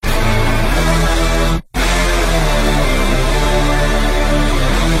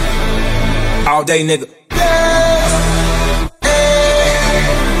All day, nigga.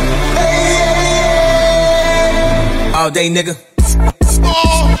 All day, nigga.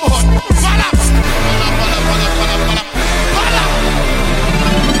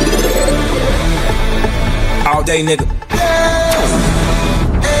 All day, nigga.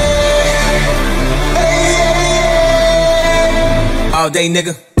 All day,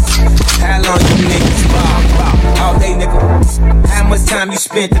 nigga. How long you niggas ball? All day, nigga. How much time you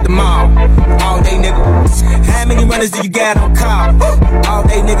spent at the mall? All day, nigga. How many runners do you got on call? All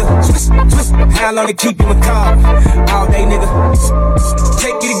day, nigga. Twist, twist. How long to keep you in call? All day, nigga.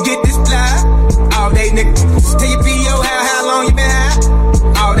 Take you to get this fly. All day, nigga. Tell your P.O. how long you been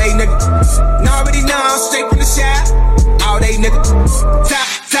high? All day, nigga. Now already know I'm straight from the shop. All day, nigga.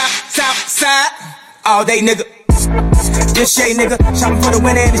 Top, side. All day, nigga. This shade, nigga. Shopping for the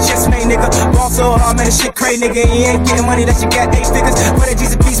winner and it's just made, nigga. Ball so hard, man, this shit crazy, nigga. You ain't getting money that you got 8 figures. For that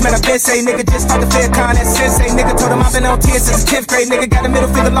Jesus piece, man, I been say, nigga. Just talk to fair con, that sensei, nigga. Told him I've been on tears since the 10th grade, nigga. Got a middle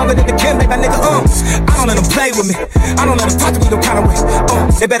finger longer than the Kim, make my nigga, I don't let them play with me. I don't let them talk to me no kind of way.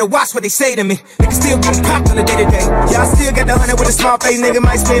 They better watch what they say to me. Nigga still getting popped on the day-to-day. Yeah, I still got the 100 with a small face, nigga.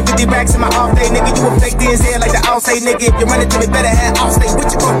 Might spend 50 racks in my off day, nigga. You a fake DNZ like the all say, nigga. If you run it to me, better have all stay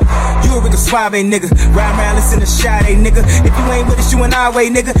with you, You a Rico Suave, nigga. Ride around, listen to Sade, nigga. If you ain't with us, you an our way,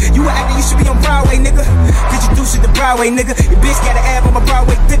 nigga. You an actor, you should be on Broadway, nigga. Cause you do shit the Broadway, nigga. Your bitch got an ab on my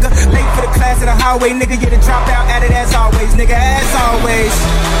Broadway figure. Late for the class at the highway, nigga. Yeah, the drop out at it as always, nigga. As always.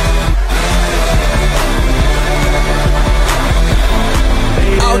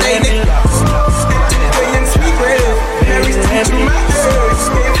 All day, nigga. Young sweet bread. Mary's to my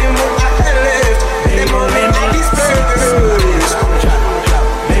earth. Gave him what I had left. That moment at these burgers.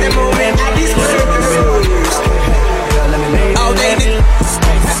 That moment at these burgers. All day, nigga.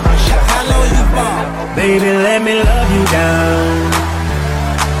 How long you ball? Baby, let me love you down.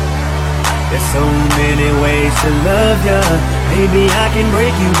 There's so many ways to love ya. Baby, I can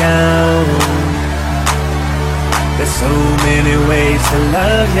break you down. There's so many ways to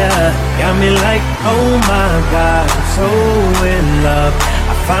love ya. Got me like, oh my God, I'm so in love.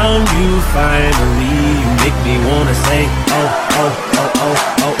 I found you finally. You make me wanna say, oh, oh, oh, oh,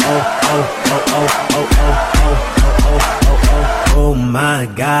 oh, oh, oh, oh, oh, oh, oh, oh, oh, oh, oh, oh my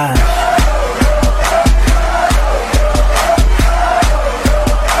God.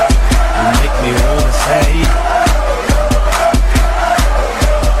 You make me wanna say,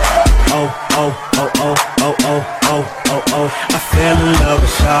 oh, oh, oh, oh, oh, oh, oh, oh, oh. I fell in love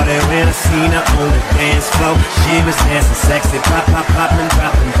with Shawty when I seen her on the dance floor. She was dancing sexy, pop, pop, poppin',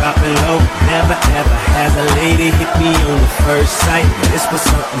 dropping low. Never ever has a lady hit me on the first sight. This was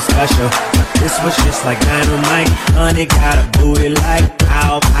something special. This was just like dynamite. Honey got a booty like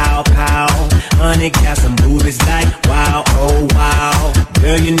pow, pow, pow. Honey got some booties like wow, oh wow.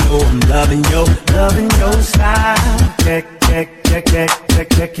 Girl, you know I'm loving your style. Check, check, check, check, check,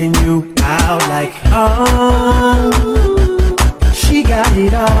 checking you out like oh. She got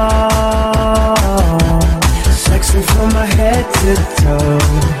it all. Sexy from my head to the toe.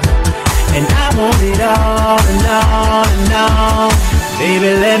 And I want it all and all and all.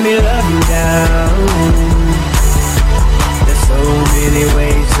 Baby, let me love you down. There's so many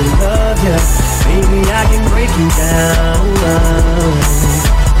ways to love ya. Baby, I can break you down.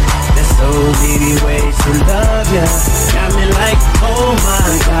 There's so many ways to love ya. Got me like, oh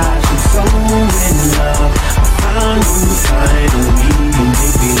my gosh, I'm so in love. I found you finally. You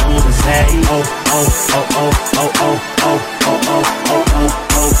make me wanna say, oh, oh, oh, oh, oh, oh, oh, oh, oh, oh,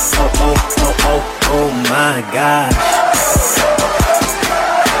 oh, oh, oh, oh, oh, oh my God.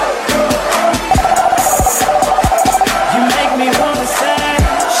 You make me wanna say,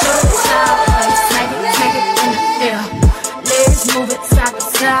 show it sideways, smack it in the air. Legs move it side to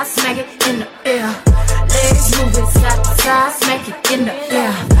side, smack it in the air. Legs move it side to side, smack it in the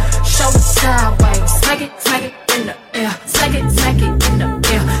air. Show it sideways, smack it in the air. Smack it in the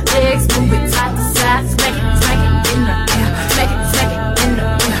air. Legs move it side to side, smack it in the air. Smack it in the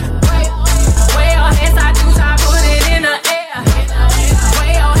air. Way your hands, I do, I put it in the air.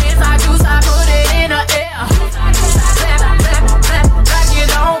 Way your hands, I do, I put it in the air. Clap, clap, clap, like you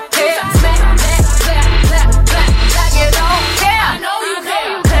don't care. Smack, clap, clap, clap, like you don't care. I know you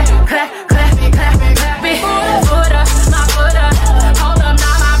care. Clap, clap,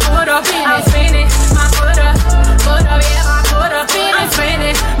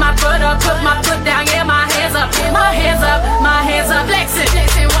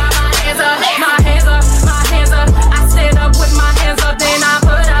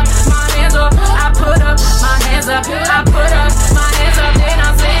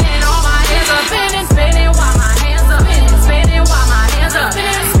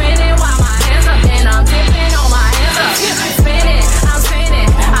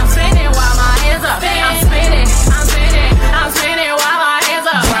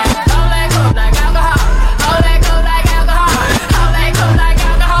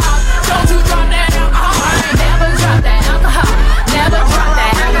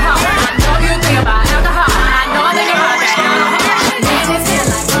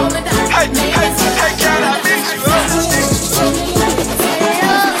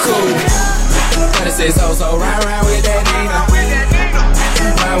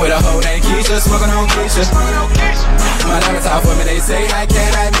 smoking on Keisha. My diamonds out for me, they say, how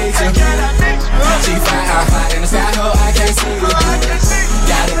can I meet you? She fly out high in the sky, ho, I can't see you.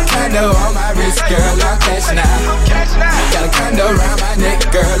 Got a condo on my wrist, girl, I'm cashing out. Got a condo around my neck,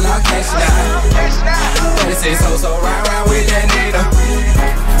 girl, I'm cashing out. 36 hoes, so round with that needle.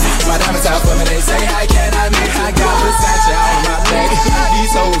 My diamonds out for me, they say, how can I meet you? I got Versace all on my back, these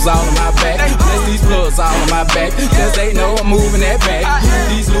hoes all on my back, plus these plugs all on my back, cause they know I'm moving that back.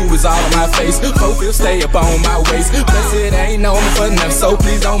 These Louis all on my face, both will stay up on my waist, plus it ain't known for enough, so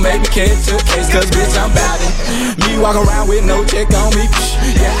please don't make me catch a case, cause bitch I'm bout it. Me walk around with no check on me,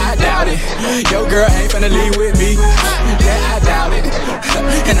 yeah I doubt it. Your girl ain't finna leave with me, yeah I doubt it.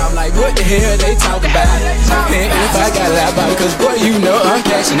 And I'm like, what the hell they talk about? And if I got a lie about it, cause boy you know I'm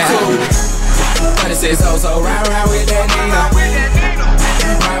cashing out. 36 hoes, so round with that nigga.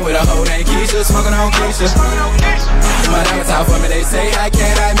 Ride with a hoe named Keisha, smoking on Keisha. My diamonds out for me, they say, how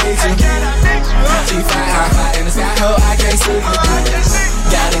can I meet you? She fly high in the sky, ho, I can't see you.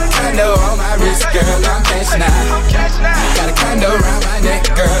 Got a condo on my wrist, girl, I'm cashing out. Got a condo around my neck,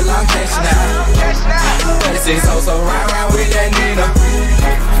 girl, I'm cashing out. 36 hoes, so round with that nigga.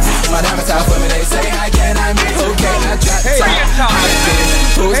 My diamonds out for me, they say, how can I meet you? Okay, I drop top.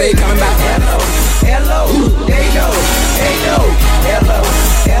 Who's they coming back? Hello, they know, hello, they know,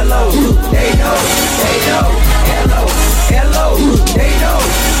 hello, they know, hello,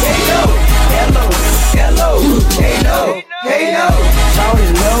 they know. Shout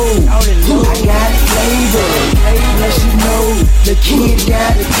it low, I got flavor. Plus you know, the kid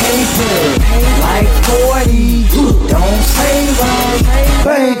got a paper. Like 40, don't save us.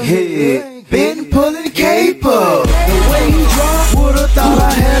 Bankhead, been pulling the caper. The way he dropped, would've thought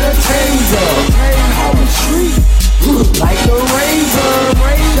I had a taser. Call the street, like a razor.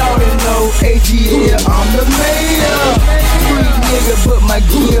 Shout it low, ATL, I'm the mayor. Freak nigga, but my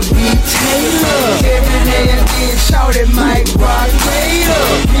gear be Taylor. Every day and then shout it Mike Rock later.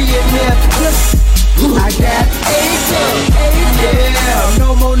 Me and Memphis, I got acre. Yeah,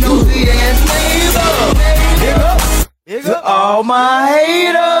 no more nosy ass neighbor. Nigga, all my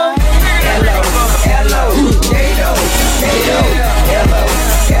haters. Hello, they know, hello, they know,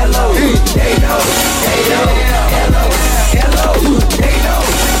 hello, they know.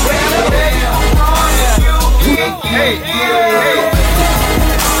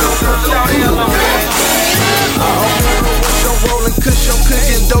 Rolling cushion,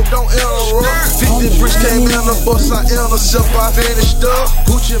 cooking dope, don't interrupt. 50 bricks came in the bus, I intercept, I finished up.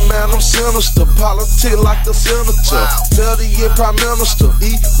 Gucci man, I'm sinister, politic like a senator. 30-year prime minister,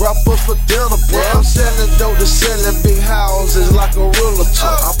 eat rappers for dinner, bro. I'm selling dope to selling big houses like a realtor.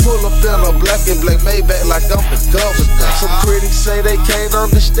 I pull up in a black and black Maybach like I'm the governor. Some critics say they can't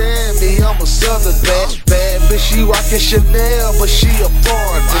understand me, I'm a southern bad bitch, she rockin' Chanel, but she a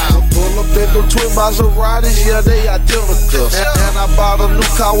foreigner. Pull up in them twin Maseratis, yeah they identical. And I bought a new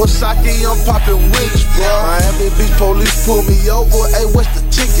Kawasaki, I'm poppin' wings, bro. Miami Beach police pull me over, hey, what's the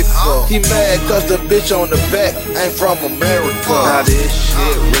ticket for? He mad cause the bitch on the back ain't from America. Now this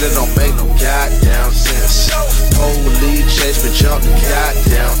shit really don't make no goddamn sense. Police chase me, jump the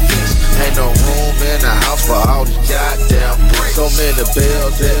goddamn fence. Ain't no room in the house for all these goddamn bricks. So many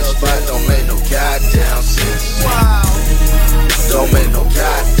bells at the spot don't make no goddamn sense. Don't make no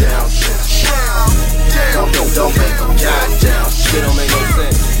goddamn sense. Don't make no goddamn sense. Shit don't make no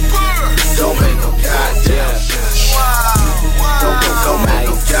sense. Don't make no goddamn sense. Don't make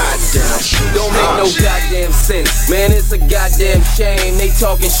no goddamn sense. Don't make no goddamn sense. Man, it's a goddamn shame. They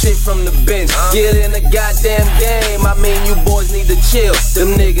talking shit from the bench. Get in the goddamn game. I mean, you boys need to chill.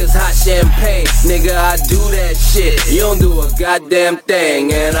 Them niggas hot champagne. Nigga, I do that shit. You don't do a goddamn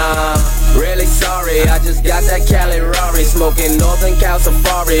thing. And really sorry. I just got that Cali Rari. Smoking Northern Cal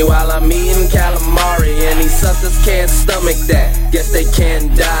Safari while I'm eating calamari. And these suckers can't stomach that. Guess they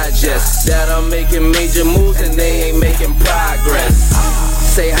can't digest that I'm making major moves and they ain't making progress.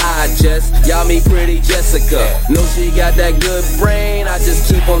 Say hi, Jess. Y'all meet pretty Jessica. Know she got that good brain. I just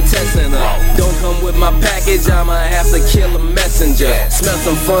keep on testing her. Don't come with my package. I'ma have to kill a messenger. Smell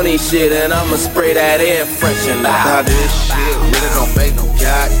some funny shit and I'ma spray that air freshener. Now this shit really don't make no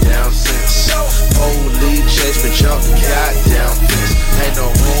goddamn sense. Police chase me, jump the goddamn fence. Ain't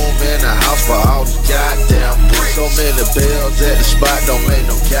no room in the house for all these goddamn bricks. So many bells at the spot don't make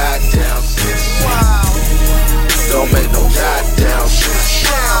no goddamn sense. Don't make no goddamn sense.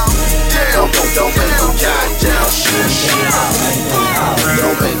 Don't make no goddamn sense. Don't make no goddamn sense.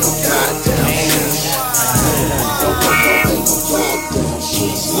 Don't make no goddamn sense.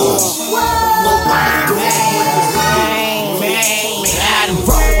 Man, I done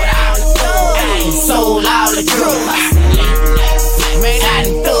roll with all the food. I done sold all the drugs. Man, I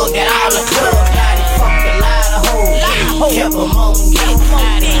done thugged at all the clubs. kept them on deck.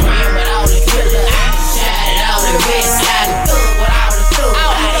 I done ran with all the killers, I done shot it all the rest. I done thug with all the thugs,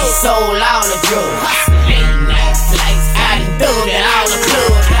 I done sold all the drugs. Late night flights, I done thug at all the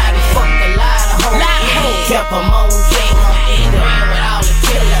clubs. I done fucked a lot of hoes, kept them on deck. I done ran with all the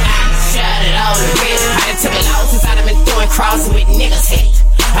killers, I done shot it all the rest. I done took losses, I done been throwing crosses with niggas hate.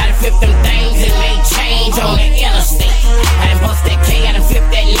 I done flipped them things and made change on the interstate. I done bust that K, I done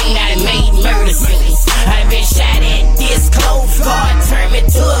flipped that lean, I done made murder scenes. I done been shot at this close, God turned me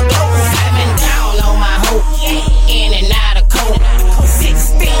to a ghost. I done been down on my hoe, in and out of coke.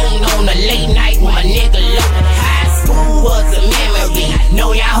 16 on the late night with my nigga low. High school was a memory,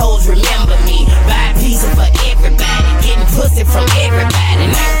 know y'all hoes remember me. Buy a pizza for everybody, getting pussy from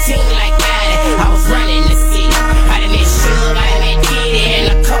everybody. 19 like 90, I was running the city. I done been Suge, I done been Diddy, and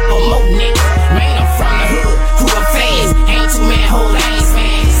a couple more niggas. Man, I'm from the hood, who I'm fast. Ain't too many hoes, I ain't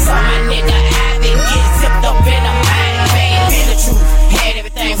smashed. So my nigga Ivan get zipped up in a mind bag. Been the truth, had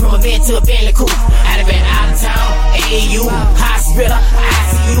everything from a bed to a Bentley coupe. I done been out of town, AU, hospital,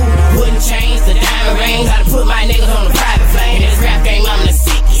 ICU. Wouldn't change the diamond rings. I done put my niggas on the private plane. In this rap game, I'm the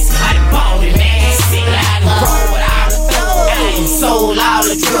sickest. I done balled it, man. Sick, I done rolled with all the thugs. I done sold all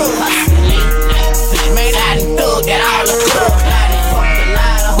the drugs. Man, I done thugged at all the clubs. I done fucked a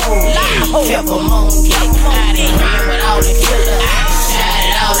lot of hoes, kept them on deck. I done ran with all the killers, I done shot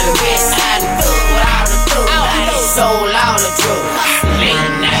at all the rest. I done thugged with all the thugs, I done sold all the drugs. Late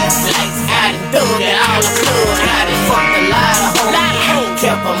night flights, I done thugged at all the clubs. I done fucked a lot of hoes,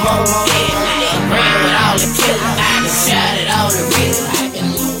 kept them on deck. I done ran with all the killers, I done shot at all the rest.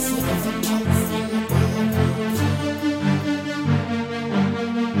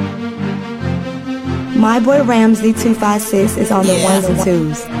 My boy Ramsey 256 is on the ones and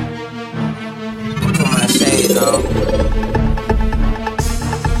twos. Put my shades on.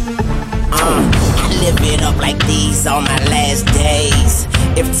 I live it up like these on my last days.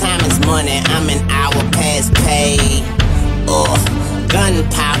 If time is money, I'm an hour past pay.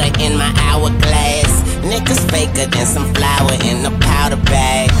 Gunpowder in my hourglass. Niggas faker than some flour in a powder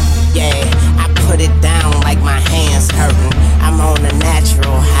bag. Yeah, I put it down like my hands hurting. I'm on a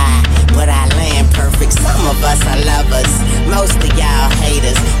natural high, but I land perfect. Some of us are lovers, most of y'all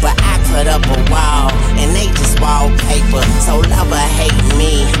haters. But I put up a wall, and they just wallpaper. So love or hate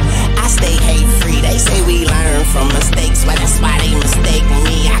me, I stay hate free. They say we learn from mistakes, but that's why they mistake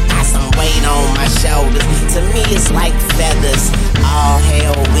me. I got some weight on my shoulders, to me it's like feathers. All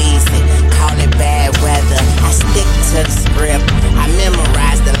hell Weezy, call it bad weather. I stick to the script, I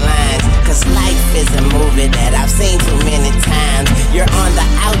memorize the lines, cause life is a movie that I've seen too many times. You're on the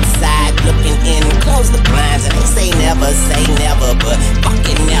outside looking in, close the blinds, and they say never, but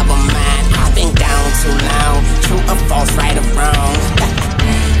fucking never mind. I've been gone too long, true or false, right or wrong.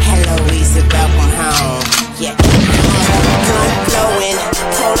 Hello, Weezy, welcome home. Yeah, gun blowing,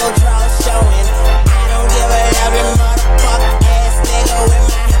 total draw showing. I don't give a loving motherfucker ass nigga with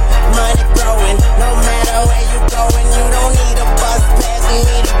my money growing. No matter where you going, you don't need a bus pass me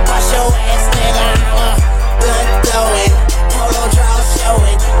to bust your ass, nigga. Gun blowing, total draw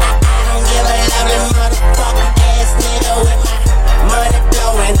showing. I don't give a loving motherfucker ass nigga with my money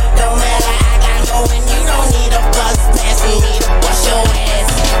blowing. No matter I got going, you don't need a bus pass me to bust your ass,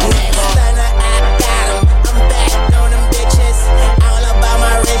 nigga. Stunner, I got 'em. I'm back on them bitches. All about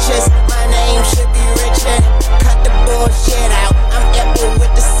my riches. My name should be Richard. Cut the bullshit out. I'm epic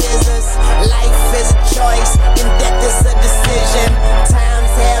with the scissors. Life is a choice, and death is a decision.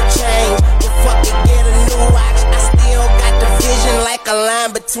 Times have changed. You fucking get a new watch. I still got the vision like a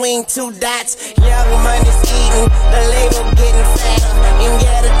line between two dots. Young money's eating, the label getting fatter. And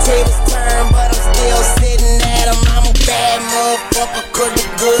yeah, the tables turn, but I'm still sitting at 'em. I'm a bad motherfucker, could be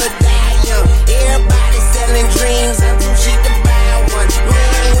good, die young. Everybody selling dreams, I'm too cheap to buy one.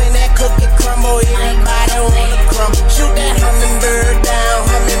 Man, when that cookie crumble, everybody wanna crumble. Shoot that hummingbird down,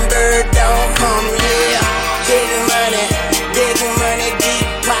 hummingbird don't come, yeah. Big money, deep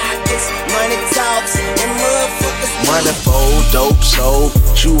pockets. Money talks, and motherfuckers. Money fold, dope sold,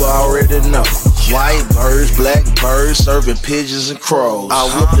 you already know. White birds, black birds, serving pigeons and crows. I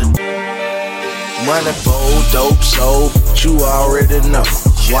whip the money fold, dope sold, you already know.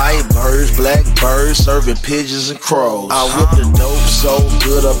 White birds, black birds, serving pigeons and crows. I whipped the dope so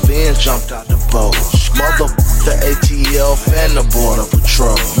good up and jumped out the boat. Mother the ATL and the Border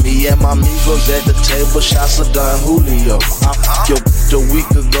Patrol. Me and my amigos at the table, shots of Don Julio. I f***ed your a week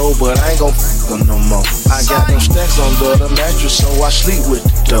ago, but I ain't gon' f*** no more. I got them stacks under the mattress, so I sleep with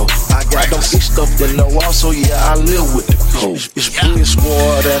the dough. I got them fixed up in the wall, so yeah, I live with the code. It's Bully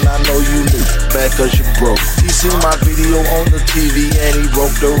Squad, and I know you knew, bad cause you broke. He seen my video on the TV, and he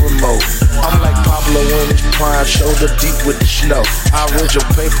broke the remote. I'm like Pablo in his prime, shoulder deep with the snow. I read your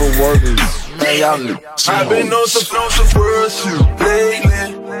paperwork, man, y'all knew. I've been on some real shit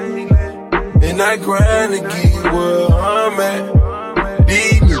lately, and I grind to get where I'm at.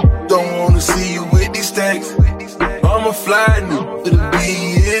 These niggas don't wanna see you with these stacks. I'm a fly nigga to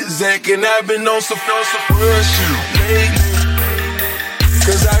be exact, and I've been on some real shit lately,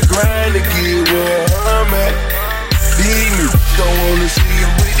 cause I grind to get where I'm at. These niggas don't wanna see you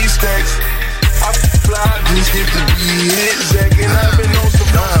with these stacks. I fly just get to be exact, and I've been on some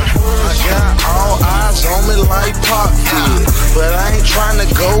I got all eyes on me like Pac did, but I ain't tryna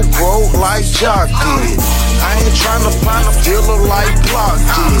go broke like Jock did. I ain't tryna find a filler like Block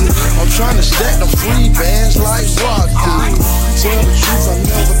did. I'm tryna stack the free bands like Rock did. Tell the truth, I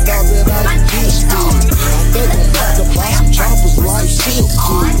never thought that I'd get good. I think I'm about to buy some choppers like Silk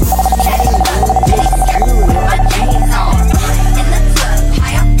did. My jeans on, in the club,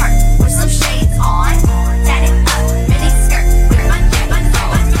 high up perk, with some shades on. Tatted up, mini skirt, with my jeans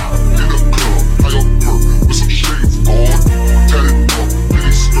on. In the club, high up perk, with some shades on. Tatted up,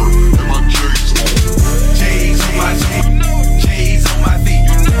 mini skirt, and my J's on. J's on my feet, J's on my feet,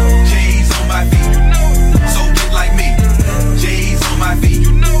 J's on my feet. So get like me. J's on my feet,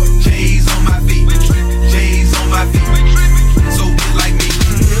 J's on my feet, J's on my feet. So get like me.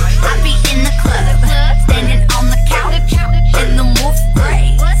 I be in the club, standing on the couch, in the wolf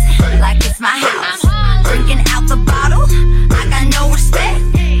gray, like it's my house. Drinking out the bottle, I got no respect.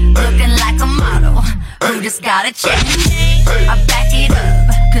 Looking like a model, who just got a check. I back it up,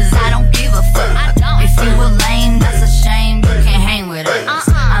 cause I don't give a fuck. If you a lame, that's a shame, you can't hang with us.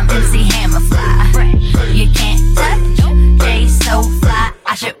 I'm MC Hammerfly, you can't touch. Jay so fly,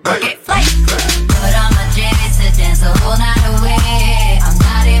 I should work at Flight Club. But I'm a Jay to dance the whole night away. I'm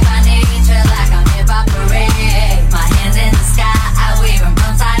not in my nature like I'm hip-hop parade. My hands in the sky, I wave them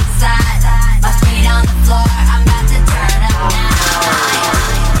from side to side. My feet on the floor, I'm about to turn up now.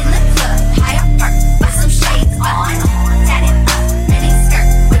 In the club, high up perk, with some shades on. Tatted up, mini skirt,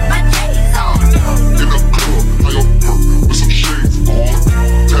 with my J's on. In the club, high up perk, with some shades on.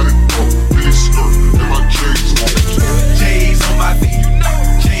 Tatted up, mini skirt, and my J's on. J's on my feet,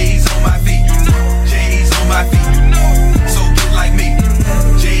 J's on my feet, J's on my feet. So get like me.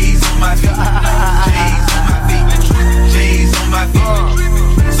 J's on my feet, J's on my feet, J's on my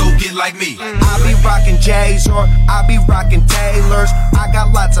feet. So get like me. I be rockin' J's or I be rockin' Taylors. I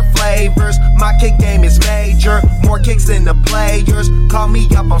got lots of flavors. My kick game is major. More kicks than the players. Call me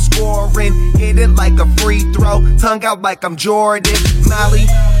up, I'm scoring. Hit it like a free throw. Tongue out like I'm Jordan. Mally,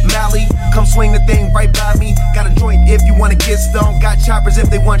 come swing the thing right by me. Got a joint if you wanna get stoned. Got choppers if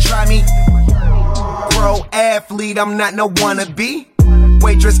they wanna try me. Pro athlete, I'm not no wannabe.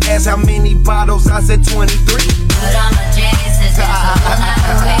 Waitress asked how many bottles, I said 23. But I'm a Jay to dance the whole night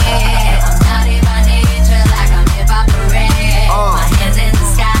away. I'm not in my nature like I'm hip-hop parade. My hands in the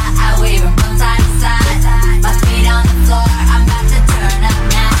sky, I wave them from side to side. My feet on the floor, I'm about to turn up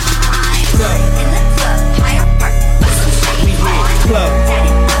now. In the club, high up perk, with some shades on. Club.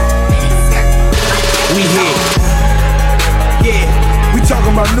 Tatted up, mini skirt, We here. Yeah, we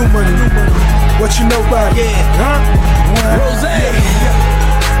talking about new money. What you know about it? Yeah, huh? Rose.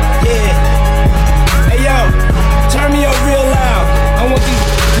 Yeah. Hey yo, turn me up real loud. I want these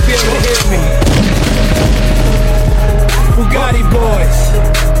to be able to hear me. Bugatti boys,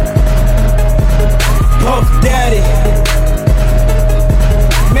 Puff Daddy,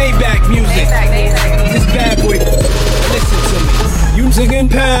 Maybach music. This bad boy, listen to me. You singing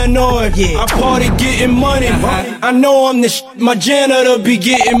paranoid, I party getting money. I know I'm the my janitor be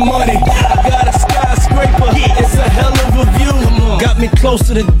getting money. I got a skyscraper, it's a hell of a view. Got me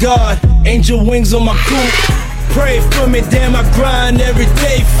closer to God, angel wings on my coupe. Pray for me, damn, I grind every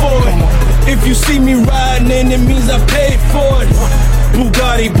day for it. If you see me riding, then it means I paid for it.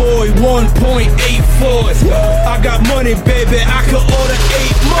 Bugatti boy, 1.84. I got money, baby, I could order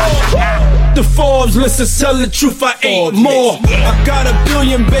 8 more. The Forbes list to tell the truth, I ain't more. I got $1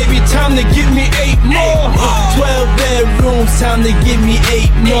 billion, baby, time to give me 8 more. 12 bedrooms, time to give me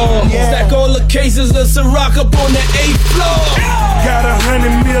 8 more. Stack all the cases, let's rock up on the 8th floor. Got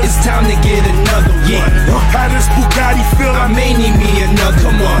 100 million. It's time to get another one. How does Bugatti feel? I may need me another.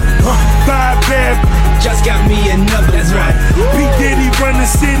 Come on. 5 bad. Just got me another. That's right. P. Diddy run the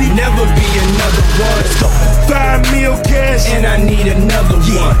city. Never be another one. and I need another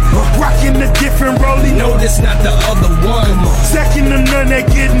one. Rocking a different rollie. No, this not the other one. Second to none that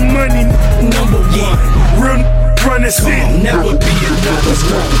getting money. Number one. Real run the city. Never be another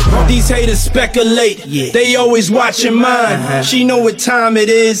one. These haters speculate. They always watching mine. She know what time it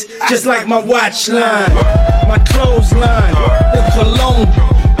is, just like my watch line, my clothesline, the cologne.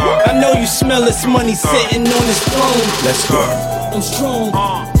 I know you smell this money sitting on this throne. Let's go. I'm strong.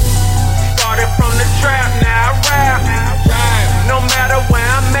 Started from the trap, now I rap. No matter where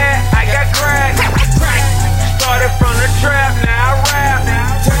I'm at, I got crack. Started from the trap, now I rap.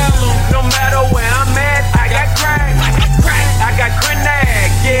 No matter where I'm at, I got crack. I got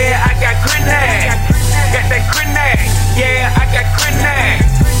grenade, yeah, I got grenade. Got that grenade, yeah, I got grenade.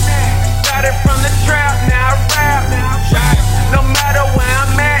 Started from the trap, now I rap. No matter where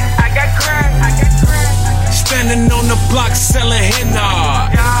I'm at, I got crack. Standing on the block selling henna.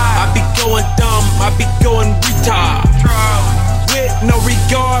 I be going dumb, I be going retard. With no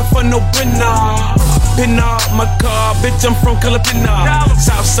regard for no winner. Pin up my car, bitch, I'm from Calabina.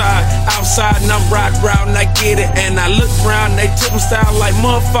 Southside, outside, and I'm ride round, and I get it. And I look round, they took my style like,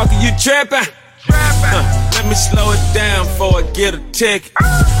 motherfucker, you trappin'? Let me slow it down before I get a ticket.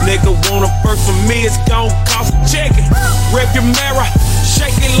 Nigga want a first from me, it's gon' cost a chicken. Rip your mirror,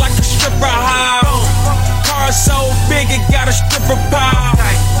 shake it like a stripper high. Car so big, it got a stripper pile.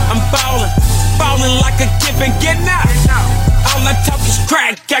 I'm ballin' like a gift and getting out. All I talk is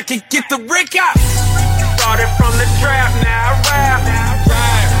crack, I can get the Rick out. Started from the trap, now I rap.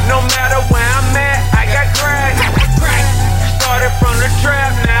 No matter where I'm at, I got crack. Started from the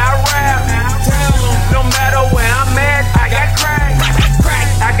trap, now I rap. No matter where I'm at, I got crack.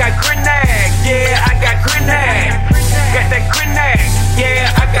 I got grenade, yeah, I got grenade. Got that grenade, yeah,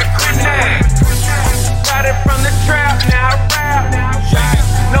 I got grenade. Started from the trap, now I rap.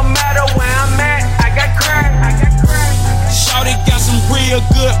 No matter where I'm at, I got crack. Shawty got some real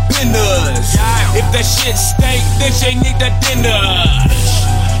good pinners. If that shit stink, then she need that dinner.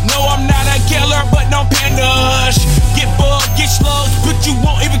 No, I'm not a killer, but no pinners. Get bugged, get slugs, but you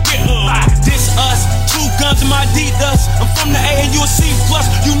won't even get This us, 2 guns in my Adidas. I'm from the A and you a C+.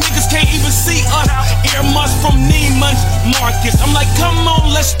 You niggas can't even see us. Earmuffs from Neiman's Marcus. I'm like, come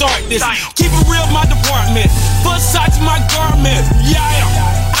on, let's start this. Keep it real, my department. Versace my garment. Yeah,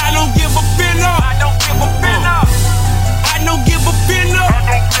 I don't give a finna. I don't give a finna. I don't give a finna.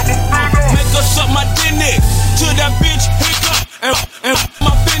 Make us up my dinner to that bitch hiccup. And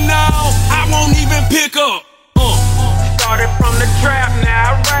my fin now, I won't even pick up. Started from the trap,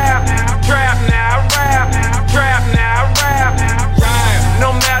 now I rap. Trap, now I rap. Trap, now I rap.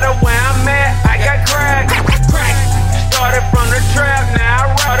 No matter where I'm at, I got crack. Started from the trap, now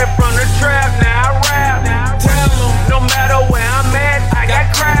I rap. Started from the trap, now I rap. No matter where I'm at, I got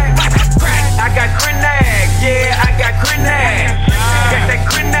crack. I got grenade, yeah, I got grenade. Got that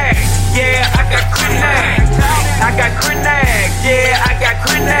grenade, yeah, I got grenade. I got grenade, yeah, I got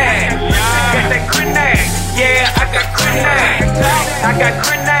grenade. Got that grenade, yeah, I got grenade. I got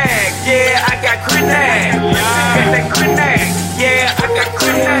grenade, yeah, I got grenade. Got that grenade, yeah, I got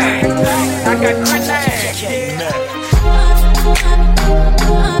grenade. I got grenade, yeah.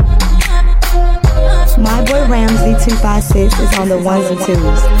 My boy Ramsey256 is on the ones and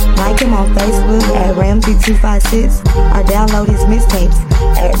twos. Like him on Facebook at Ramsey256 or download his mixtapes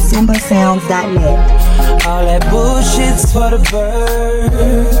at simbasounds.net. All that bullshit's for the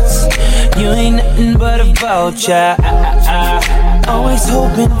birds. You ain't nothing but a vulture. Always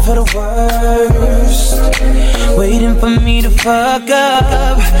hoping for the worst, waiting for me to fuck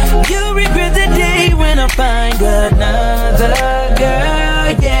up. You'll regret the day when I find another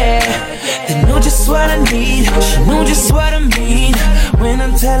girl, yeah. They know just what I need, she know just what I mean. When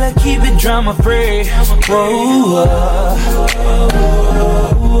I tell her keep it drama free. Whoa,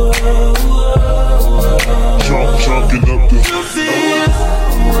 Chalking up the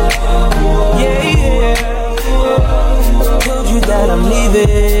yeah. Told you that I'm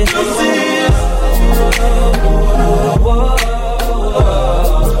leaving.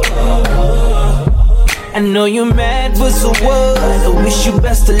 I know you're mad, but so what? I wish you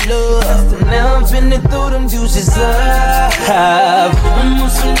best of luck. Now I'm finna throw them juices up. I'm on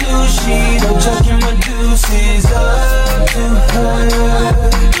some new shit, I'm chucking my deuces up to her.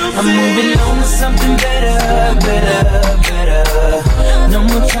 I'm moving on to something better, better. No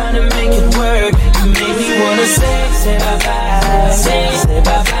more trying to make it work. You made me wanna say bye-bye, say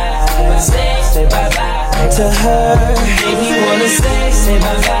bye-bye, say bye-bye to her. Made me wanna say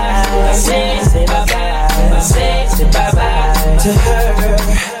bye-bye, say bye-bye. Say bye-bye to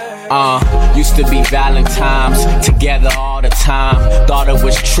her. Used to be Valentine's, together all the time. Thought it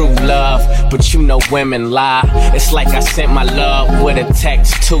was true love, but you know women lie. It's like I sent my love with a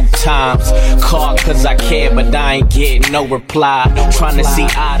text 2 times. Called cause I care, but I ain't getting no reply. Trying to see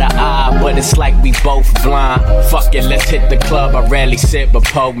eye to eye, but it's like we both blind. Fuck it, let's hit the club. I rarely sit, but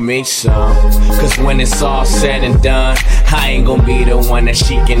pour me some. Cause when it's all said and done, I ain't gon' be the one that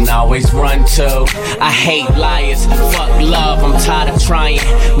she can always run to. I hate liars, fuck love, I'm tired of trying.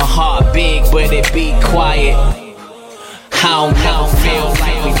 My heart big, but it be quiet. I don't know, feel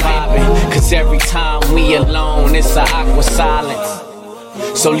like we vibing. Cause every time we alone, it's a awkward silence.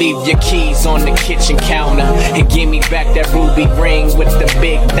 So leave your keys on the kitchen counter and give me back that ruby ring with the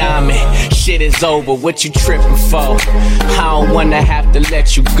big diamond. Shit is over, what you tripping for? I don't wanna have to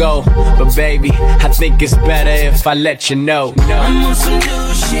let you go, but baby, I think it's better if I let you know. I'm on some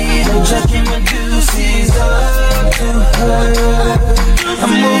new shit, I'm chucking my deuces up to her. I'm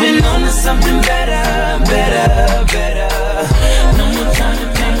moving on to something better, better, better. No more time to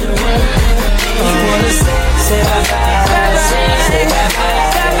think the word. I wanna say bye-bye, say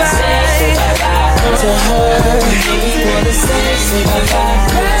bye-bye, say bye-bye to her. I wanna say bye-bye,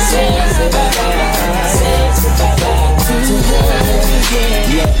 say bye-bye, say bye-bye to her.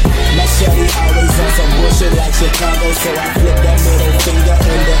 Yeah, my shawty always on some bullshit like Chicago, so I flip that middle finger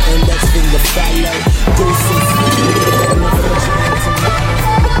and the index finger follow. 3, 6,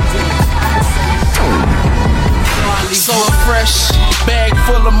 so fresh, bag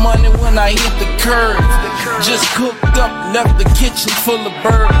full of money when I hit the curb. Just cooked up, left the kitchen full of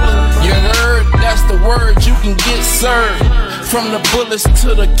birds. You heard? That's the word, you can get served. From the bullets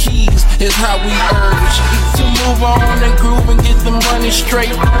to the keys is how we urge to move on and groove and get the money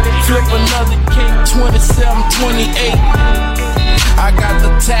straight. Flip another cake, 27, 28. I got the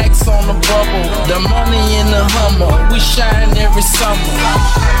tax on the bubble, the money in the Hummer. We shine every summer.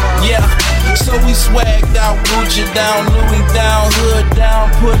 Yeah, so we swagged out, Gucci down, Louis down, hood down,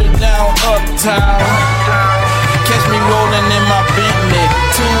 put it down, uptown. Catch me rolling in my Bentley,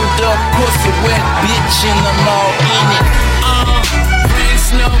 tuned up, pussy wet, bitch, and I'm all in it. Rain,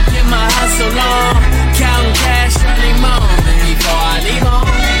 snow, get my hustle on, counting cash early morning before I leave home.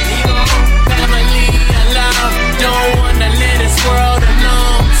 Family, I love, don't wanna let this world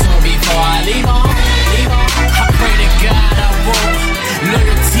alone. So before I leave home, I pray to God I won't.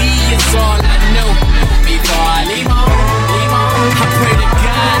 Loyalty is all I know. Before I leave home, I pray to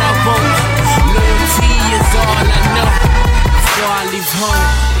God I won't. Loyalty is all I know. Before I leave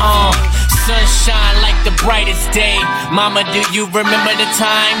home, sunshine like the brightest day. Mama, do you remember the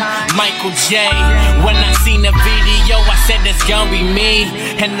time? Michael J. When I seen the video, I said it's gonna be me.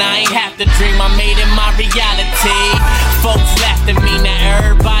 And I ain't have to dream, I made it my reality. Folks laughed at me, now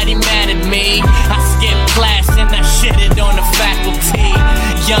everybody mad at me. I skipped class and I shitted on the faculty.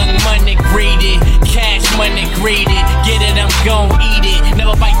 Young money greedy, cash money greedy. Get it, I'm gon' eat it.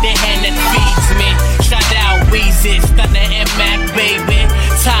 Never bite the hand that feeds me. Shout out Weezy, Thunder and Mac, baby.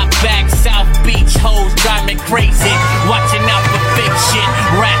 Top back, South Beach, hoes drive me crazy. Watching out for fake shit,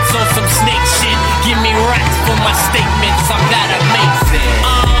 rats on some snake shit. Give me rats for my statements, I'm that amazing.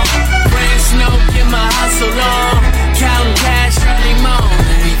 Rain, snow, get my hustle on. Counting cash early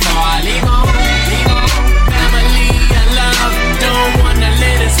morning before I leave home. Family, I love, don't wanna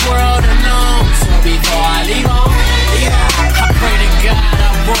let this world alone. So before I leave home, I pray to God I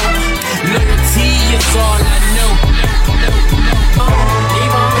won't. Loyalty is all I know.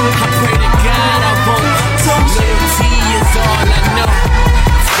 I pray to God I won't. Loyalty is all I know.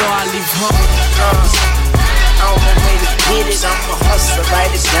 So I leave home. On my way to get it, I'm a hustler,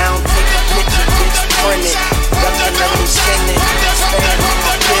 write it down, take a picture, bitch, run it. Ducking up and spinning, stand on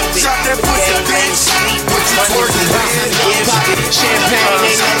my pivot. Drop that pussy, bitch. What you twerking with? Champagne,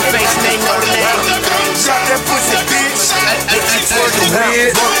 they know the face, they know the name. Drop that pussy, bitch. What you twerking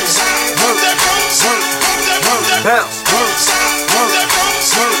with? Bounce.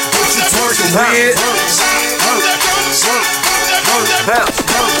 What you twerking with? Bounce. What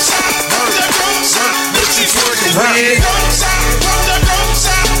you twerking with? What you twerking with? What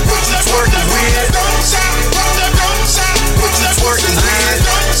you twerking with?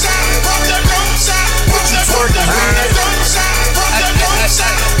 What you twerking with?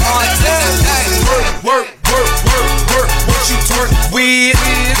 Work. What you twerk with?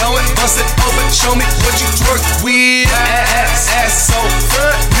 Know it, bust it open. Show me what you twerk with. Ass so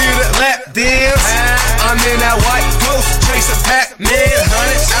good, need a lap dance. I'm in that white ghost, chasing Pac-Man.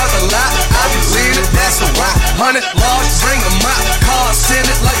 100 out the lot, I be leaning, that's a rock. 100 large, bring them out. Car send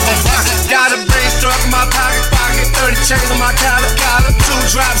it like a rock. Got a brain struck in my pocket. 30 chains on my collar.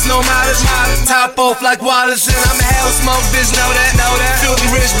 2 drops, no mileage. ride both like Wallace and I'm a hell smoke, bitch, know that. Filthy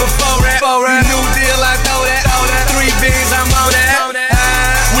rich before rap. New deal, I know that. 3 beans, I'm on that.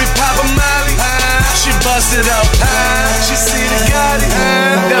 We pop a Molly. She bust it up. She see the Gotti.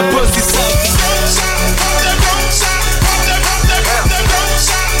 That pussy so.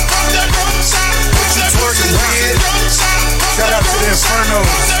 Shout out to the Infernos,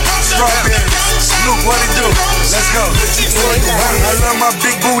 Strawberries, Luke, what it do? Let's go. I love my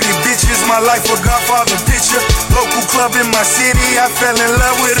big booty bitches, my life a Godfather picture. Local club in my city, I fell in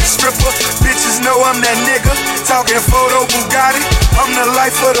love with a stripper. Bitches know I'm that nigga, talking photo Bugatti. I'm the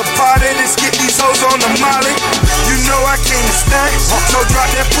life of the party, let's get these hoes on the molly. You know I came to stunt, so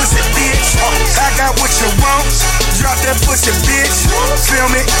drop that pussy bitch. I got what you want, drop that pussy bitch.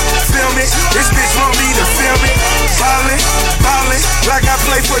 Film it, this bitch want me to film it. Ballin', like I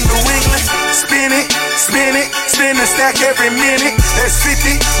play for New England. Spin it, spin a stack every minute. That's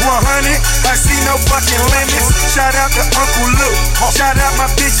 50, 100, I see no fucking limits. Shout out to Uncle Luke, shout out my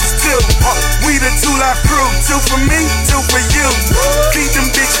bitches too. We the 2 Live crew, 2 for me, 2 for you. Feed them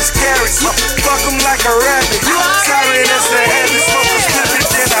bitches carrots, fuck them like a rabbit. Sorry, that's the habit, smoke a split it,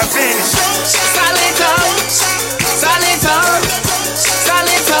 then I finish. Silent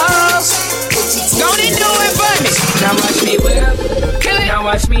don't it do it for me? Now watch me whip, kill it. Now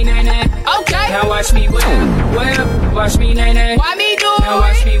watch me nay. Okay. Now watch me whip. Watch me nay. Why me do it? Now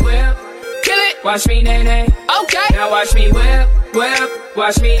watch me whip, kill it. Watch me nay. Okay. Now watch me whip.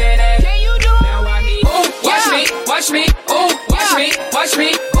 Watch me nay. Can you do it? Now watch me. Ooh, watch me. Ooh, watch me.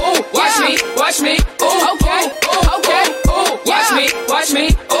 Ooh, watch me. Ooh, okay. Ooh, watch me. Ooh, watch me.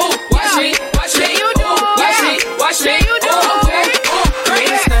 Can you do it? Watch me. You do okay.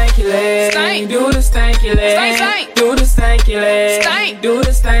 Stank. Do the stanky leg. Stank. Do the stanky leg. Stank. Do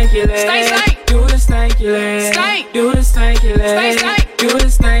the stanky leg. Stank. Do the stanky leg. Stank. Do the stanky leg. Stank. Do the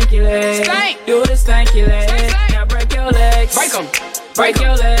stanky leg. Stank. Do the stanky leg. Now break your legs. Break them. Break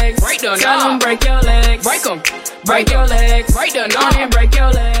your legs. Break the knob. Tell them break your legs. Break them. Break your legs. Break the knob and break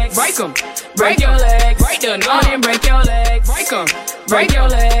your legs. Break them. Break your legs. Break the knob and break your legs. Break them. Break your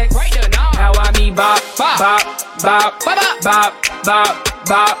legs. Break the knob. How I me bop, bop, bop, bop, bop, bop, bop.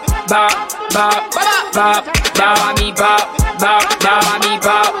 Bop, bop, bop, bop, bop. Now I me bop, bop. Now I me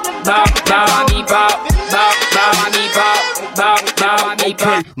bop, bop. Now I me bop, bop. Now I me bop, bop. Now I me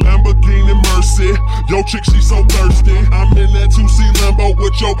bop. Lamborghini Mercy, yo chick she so thirsty. I'm in that 2C Lambo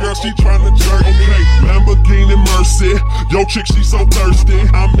with your girl, she tryna jerk me. Lamborghini Mercy, yo chick she so thirsty.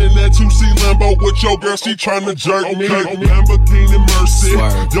 I'm in that 2C Lambo with your girl, she tryna jerk me. Lamborghini Mercy,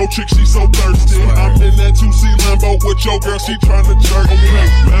 yo chick she so thirsty. I'm in that 2C Lambo with your girl, she tryna jerk me.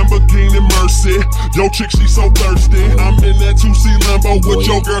 Lamborghini Mercy, yo chick she so thirsty. I'm in that 2C Lambo with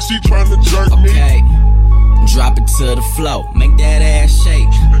your girl, she tryna jerk me. Drop it to the floor, make that ass shake.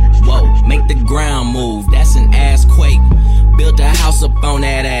 Whoa, make the ground move, that's an ass quake. Built a house up on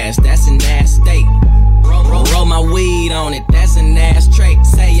that ass, that's an ass state. Roll my weed on it, that's an ass trait.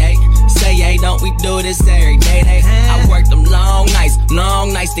 Say yay, don't we do this every day? I worked them long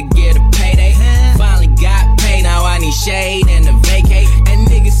nights to get a payday. Finally got paid, now I need shade and a vacate. And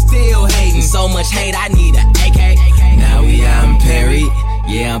niggas still hating, so much hate, I need a AK. Now we out in Perry,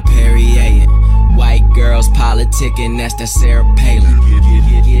 yeah, I'm Perrier. White girls politicking, that's that Sarah Palin.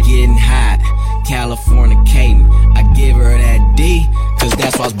 Getting hot, Californicating. I give her that D, cause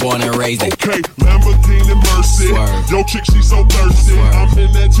that's why I was born and raised in. Okay, Lamborghini Mercy, yo chick she so thirsty. I'm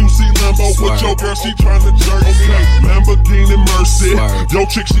in that 2C Lambo with your girl, she tryna jerk me. Lamborghini Mercy, yo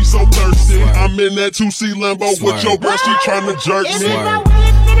chick she so thirsty. I'm in that 2C Lambo with your girl, she tryna jerk me.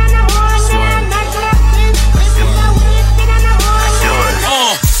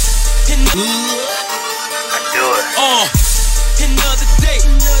 Another day,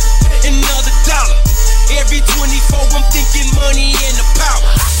 another dollar. Every 24, I'm thinking money and the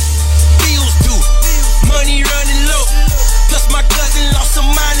power. Bills due, money running low. Plus my cousin lost her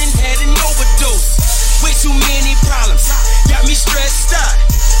mind and had an overdose. Way too many problems, got me stressed out.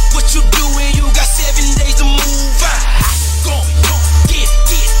 What you doing? You got 7 days to move out. Get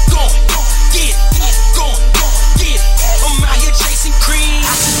it, going, get it, going, get it. I'm out here chasing cream.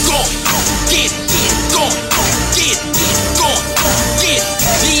 Get it, going, get it, going, get it.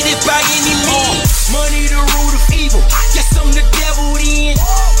 Need it by any means. Money the root of evil. Yes, I'm the devil then.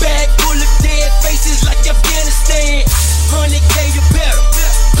 Bag full of dead faces like Afghanistan. 100K or better.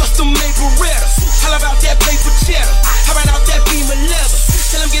 Custom made Beretta. How about that paper cheddar? How about that beam of leather?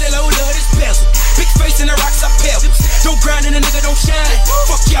 Tell him get a load of this bezel. Big face in the rocks I pebble. Don't grind and a nigga don't shine.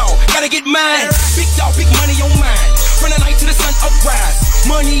 Fuck y'all, gotta get mine. Big dog, big money on mine. From the night to the sun uprise.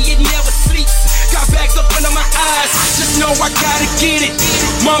 Money, it never sleeps. Got bags up under my eyes. eyes, just know I gotta get it.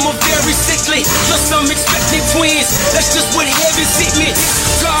 Mama very sickly, plus I'm expecting twins. That's just what heaven sent me.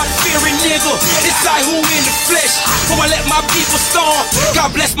 God-fearing nigga, it's I who in the flesh. So I let my people starve.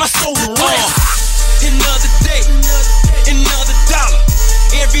 God bless my soul to run. Another day, another dollar.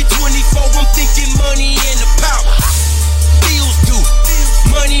 Every 24 I'm thinking money and the power. Bills due,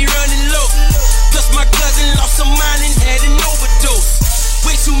 money running low. Plus my cousin lost some mind and had an overdose.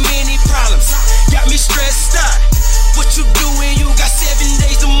 Way too many problems, got me stressed out. What you doing? You got 7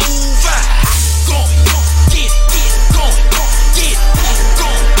 days to move out. Go, get it, go, get it, go,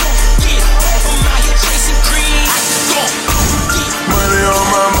 get it. I'm out here chasing green. Go, get it. Money on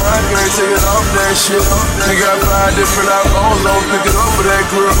my mind, can't take it off that shit. They got 5 different iPhones, don't pick it up for that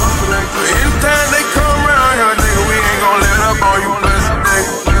grip. Anytime they come around here, nigga, we ain't gon' let up on you, blessed day.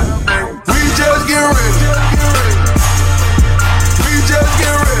 We just get ready. We just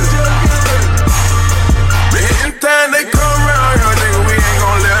get ready. Anytime they come around here, nigga, we ain't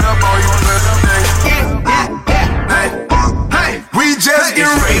gon' let up on you, blessed day. Hey, we just get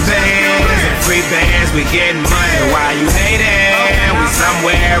ready. Free bands, we getting money while you hating. We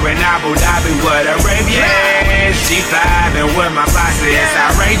somewhere in Abu Dhabi with Arabians. G5 and with my boss is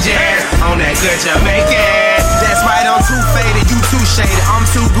outrageous. On that good Jamaican. That's right, I'm too faded, you too shaded. I'm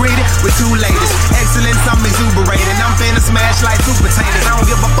too greedy with two ladies. Excellence, I'm exuberating. I'm finna smash like two potatoes. I don't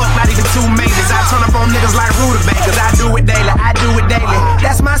give a fuck, not even 2 meters. I turn up on niggas like rutabagas. I do it daily, I do it daily.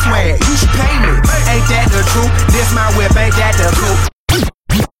 That's my swag, you should pay me. Ain't that the truth? This my whip, ain't that the coupe?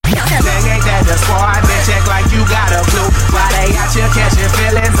 Dang, ain't that the squad? Then check like you got a clue. Why they out here catching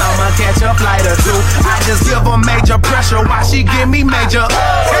feelings? I'ma catch a flight or 2. I just give them major pressure while she give me major.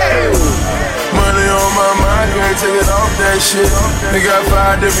 Hey! Money on my mind, can't take it off that shit. They got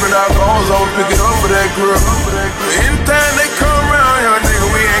 5 different iPhones, always pick it up for that grip. Anytime they come around here, nigga,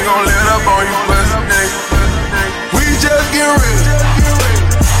 we ain't gon' let up on you, blessed day. We just get ready.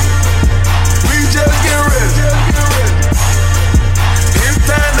 We just get ready.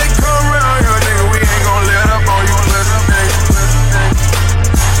 Anytime they come around here, nigga, we ain't gon' let up on you, blessed day.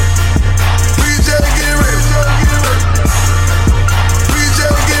 We just get ready. We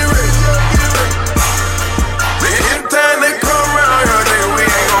just get ready. Anytime they come around here, nigga, we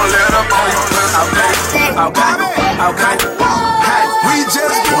ain't gon' let up on you, blessed day. Okay. We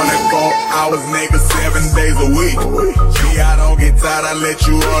just 24 hours, nigga, 7 days a week. See, I don't get tired, I let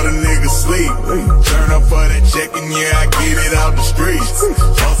you other niggas sleep. Turn up for that check and yeah, I get it out the streets.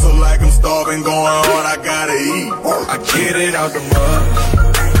 Hustle like I'm starving, going hard, I gotta eat. I get it out the mud.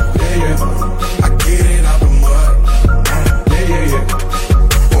 Yeah, yeah. I get it out the mud. Yeah, yeah.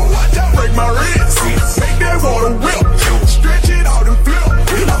 Well, watch out, break my wrist. Make that water whip. Stretch it out and flip.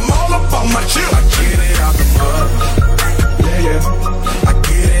 I'm all up on my chill. I get it out the mud. Yeah, yeah. I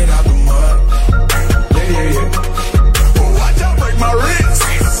get it out the mud. Yeah, yeah, yeah. Well, watch out, break my wrist.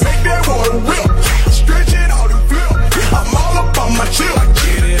 Make that water whip. Stretch it out and flip. I'm all up on my chill. I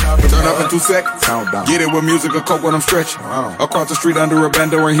get it out the mud. Turn up in 2 seconds. Get it with music or coke when I'm stretching. Across the street under a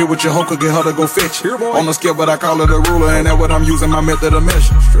bando and hear what your hoe could get her to go fetch. On the scale, but I call it a ruler, and that's what I'm using, my method of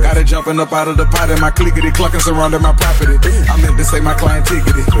measure. Got it jumping up out of the pot and my clickety clucking surrounding my property. I meant to say my client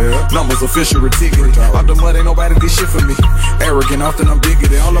tickety. Numbers official tickety. Out the mud, ain't nobody did shit for me. Arrogant, often I'm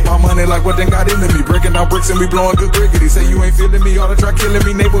bigoted. All about money like what they got into me. Breaking down bricks and we blowing good griggity. Say you ain't feeling me, ought to try killing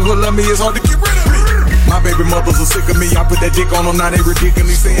me. Neighborhood love me, it's hard to get rid of me. My baby mothers are sick of me. I put that dick on them, now they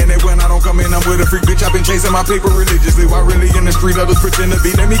ridiculous. Saying that when I don't come in, I'm with a freak bitch. I've been chasing my paper religiously. While really in the street, others pretend to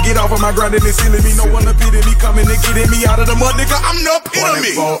be. Let me get off of my grind and it's silly me. No one to pity me. Coming and getting me out of the mud, nigga. I'm the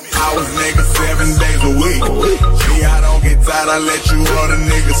epitome. 24 hours, nigga, 7 days a week. See, I don't get tired, I let you other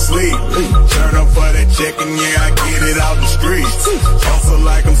niggas sleep. Turn up for that check and yeah, I get it out the streets. Hustle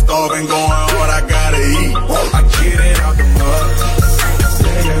like I'm starving, going hard, I gotta eat. I get it out the mud.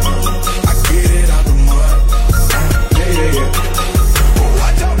 Yeah, yeah. I get it out the mud. Yeah, yeah, yeah. Well,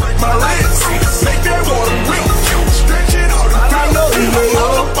 watch out, break my legs. Make that water whip. Stretch it out the field. I'm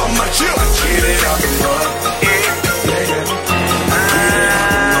all up on my chill. I get it out the mud. Yeah, yeah.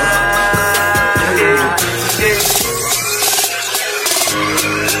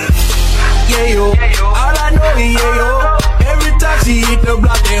 Yeah, yo. All I know is yeah, yo. Every time she hit the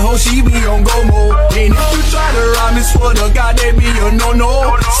block, that hoe she be on go mode. And if you try to rob me, swear to God, that be a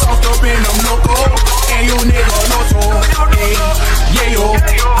no-no. Soft up in them loco, and you nigga no so. Yeah, yo.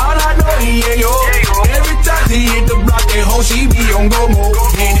 All I know is yeah, yo. Every time she hit the block, that hoe she be on go mode.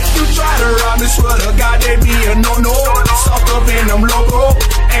 And if you try to rob me, swear to God, that be a no-no. Soft up in them loco,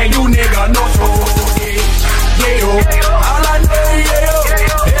 and you nigga no so. Yeah, yo. All I know is yeah, yo.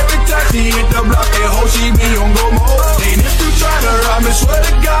 Every time she hit the block, that hoe she be on go mode. And if you try to rob me, swear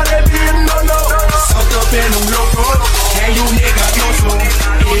to God, that be a no-no. Soft up in them loco.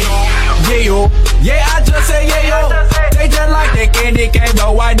 it can't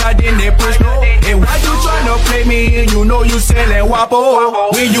go, why not in the push no? And why you tryna play me and you know you selling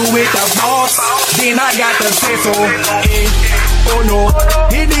wapo? When you with the boss, then I got the peso. Oh no,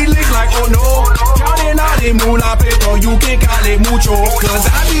 hit these licks like oh no. Counting all the moolah paper, you can call it mucho. Cause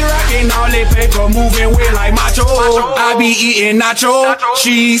I be rocking all the paper, moving weight like macho. I be eating nacho,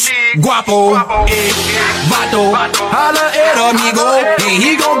 cheese, guapo, vato. Holla at amigo, and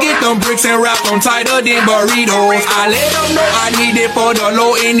he gon' get them bricks and wrap them tighter than burritos. I let him know I need it for the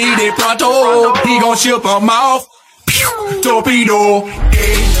low and need it pronto. He gon' ship them off, torpedo,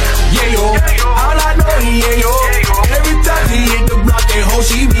 yeah yo. All I know he yeah yo. Every time he hit the block, that hoe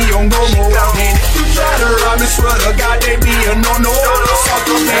she be on go-go. And if you try to rob me, swear to God, they be a no-no. Suck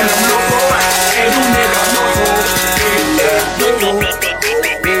up and I'm loco, and you nigga no-no.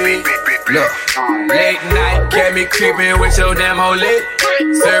 Look, late night, get me creeping with your damn whole lit.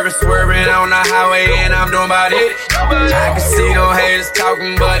 Service swerving on the highway and I'm doing about it. I can see them haters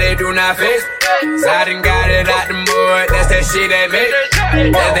talking, but they do not fix. I done got it out the mud, that's that shit that made it.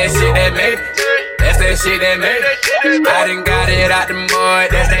 That's that shit that made it. That's that shit that made it. I done got it out the mud,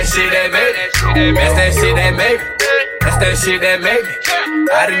 that's that shit that made it. That's that shit that made it. That's that shit that made it.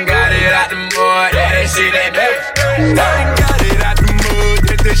 I done got it out the mud, that's that shit that made it. I done got it out the mud,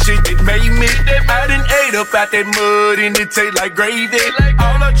 that's that shit that made me. I done ate up out that mud and it taste like gravy.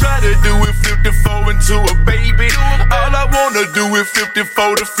 All I try to do is 54 into a baby. All I wanna do is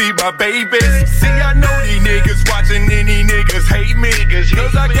 54 to feed my babies. See, I know these niggas watching and these niggas hate me.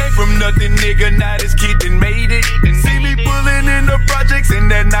 Cause I came from nothing, nigga, now this kid done made it. See me pulling in the projects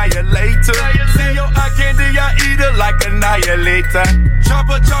and annihilator. See your eye candy, I eat it like annihilator.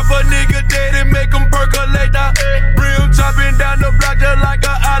 Chopper, nigga dead and make them percolate. Brim chopping down the block just like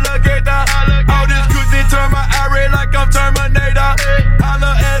an alligator. All this cushion turn my eye like I'm Terminator.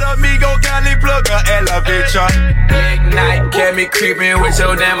 Holla at amigo, Cali plug a elevator. Big night, kept me creeping with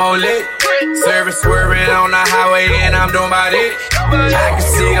your damn old lit. Service swerving on the highway and I'm doing about it. I can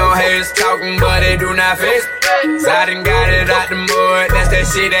see them haters talking, but they do not fix. I done got it out the mud, that's that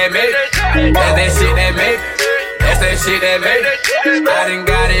shit that made it. That's that shit that made it. That's that shit that made it. I done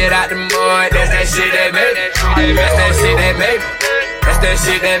got it out the mud, that's that shit that made it. That's that shit that made it. That's that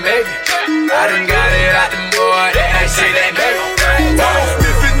shit that made it. I done got it out the mud, that's that shit that made it.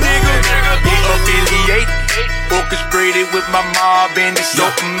 Spiffin' nigga, get affiliated. Orchestrated with my mob and it's so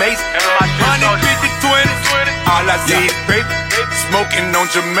amazing. 150-20, all I see is paper. Smoking on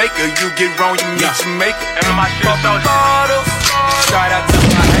Jamaica, you get wrong, you meet Jamaica. Poppin' bottles, shout out to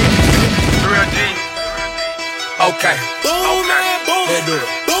my haters. Real G. Okay. Boom, let's do it.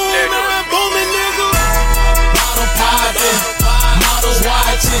 Booming, nigga. Bottle poppin', models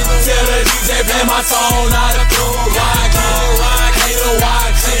watching. Tell the DJ play my song, not a club rockin'. Hater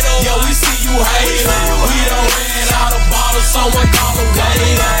watching, yo, we see you hatin'. We done ran out of bottles, someone call them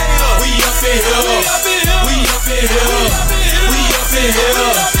later. We up in here, we up in here, we up in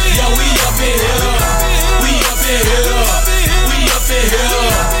here, yo, we up in here, we up in here, we up in here,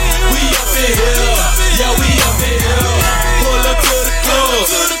 we up in here, yo, we up in here. Pull up to the club,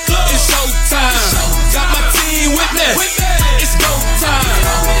 it's showtime. Got my team with me, it's go time.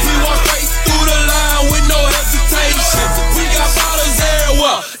 We walk straight through the line with no hesitation. We got bottles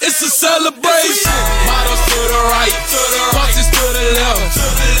everywhere, it's a celebration. Bottles to the right, punches to the left.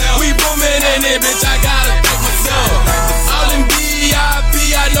 We booming in it, bitch, I gotta thank myself. All in VIP,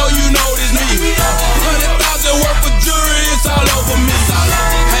 I know you notice me. 100,000 worth of jewelry, it's all over me.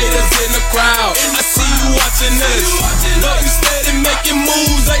 Haters in the crowd, I see you watching this. But we steady making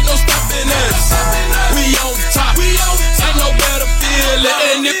moves, ain't no stopping us. We on top, ain't no better feeling.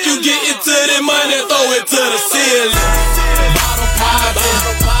 And if you get into the money, throw it to the ceiling. Bottle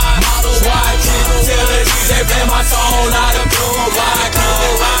poppin', models watching. Tell the DJ play my song, not a club rockin'.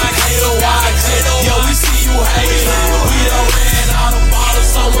 Hater watching, yo, we see you hatin'. We done ran out of bottles,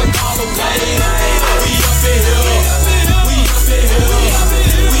 someone call them later. We up in here, we up in here,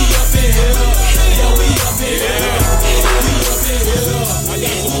 we up in here, yo, we up in here, we up in here.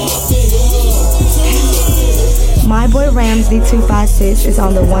 My boy Ramsey256 is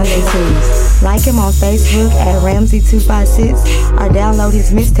on the ones and twos. Like him on Facebook at Ramsey256 or download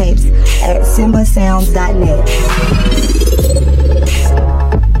his mixtapes at simbasounds.net.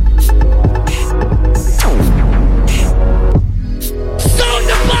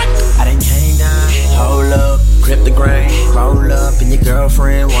 I done came down, hold up, grip the grain, roll up, and your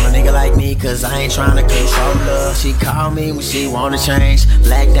girlfriend want a nigga like me, cause I ain't tryna control her. She call me when she wanna change,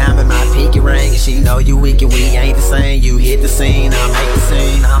 black diamond, my pinky ring, and she know you weak and we ain't the same. You hit the scene, I make the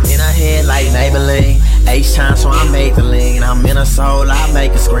scene, I'm in her head like Maybelline, H time so I make the lean, I'm in her soul, I make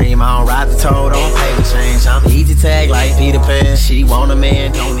make her scream. I don't ride the toad on paper change. I'm easy tag like Peter Pan. She want a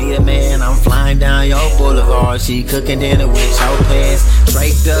man, don't need a man. I'm flying down your boulevard. She cooking dinner with your pants.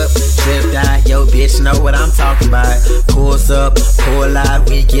 Draped up, tripped out. Yo, bitch, know what I'm talking about. Pulls up, pull out.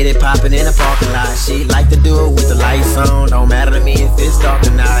 We get it poppin' in the parking lot. She like to do it with the lights on. Don't matter to me if it's dark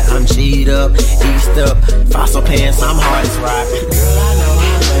or not. I'm G'd up, eased up. Fossil pants, I'm hard as rock. Girl, I know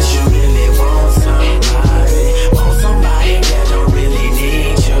how much you really want somebody. Want somebody that don't really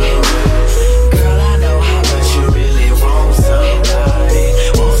need you. Girl, I know how much you really want somebody.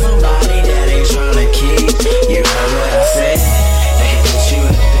 Want somebody that ain't tryna keep. You heard what I said? They can put you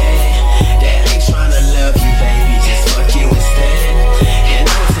in bed. That ain't tryna love you, baby. Just fuck you instead. And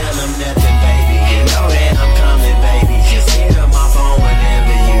don't tell them nothing, baby. You know that I'm coming, baby. Just hit up my phone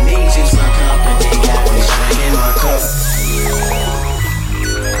whenever you need you some company. Got me drinking my cup.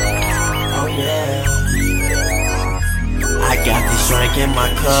 Oh yeah. I got this drink in my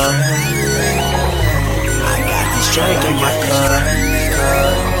cup. I got this drink in my cup.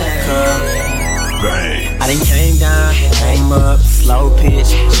 I done came down, came up, slow pitch,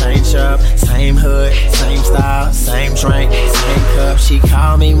 change up, same hood, same style, same drink, same cup. She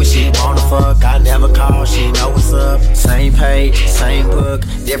call me when she wanna fuck, I never call, she know what's up. Same page, same book,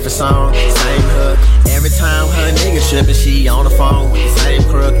 different song, same hook. Every time her nigga trippin', she on the phone with the same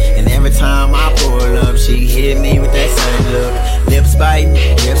crook. And every time I pull up, she hit me with that same look. Lips biting,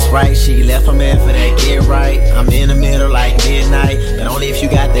 lips right, she left her man for that get right. I'm in the middle like midnight, but only if you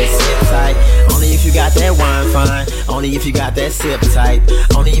got that sit tight. Only if you got that wine fine. Only if you got that sip tight.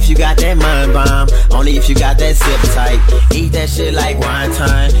 Only if you got that mind bomb. Only if you got that sip tight. Eat that shit like wine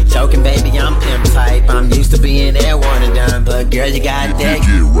time. Joking, baby, I'm pimp type. I'm used to being that one and done, but girl, you got that.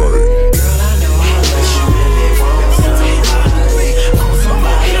 Get right. Girl, I know how much you really want somebody. Want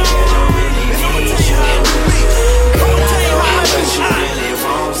somebody that don't really need you. Girl, I know how much you really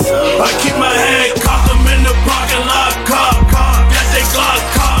want somebody. I keep my head cocked, I'm in the parking lot, car. Got that Glock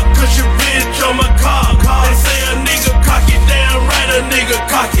cock, cause your bitch on my car. They say a nigga cocky, damn right a nigga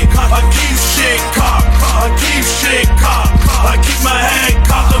cocky. I keep shit cocked, I keep shit cocked. I keep my head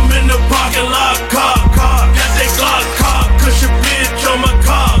cocked, I'm in the parking lot, car. Got that Glock cock, cause your bitch on my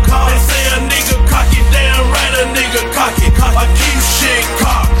car. They say a nigga cocky, damn right a nigga cocky. I keep shit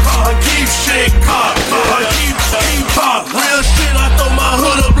cocked, I keep shit cocked. I keep cocked. Real shit, I throw my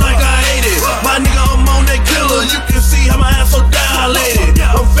hood up like I ate it. My nigga, I'm on that killer, you can see how my ass so dilated.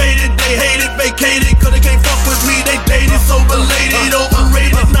 I'm faded, they hate it, vacated, cause they can't fuck with me. They dated, so belated,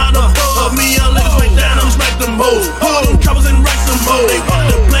 overrated, not above me. I let smack down, I'm smack them hoes. Pull them choppers and rack them hoes. They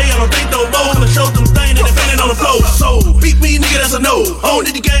want to play, I don't think no more. I'ma show them things and they banging on the floor. So, beat me, nigga, that's a no. On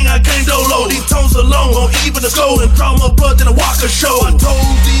the gang, I can't dolo. These tones alone, gon' even the skull and draw more blood than a Walker show. I told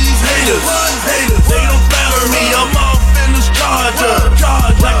these haters, they don't flatter me. I'm off in this charger,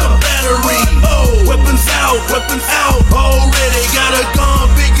 like a battery. Weapons out, already got a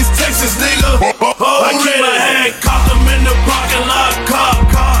gun, big as Texas, nigga. I keep my head cocked, I'm in the parking lot, car.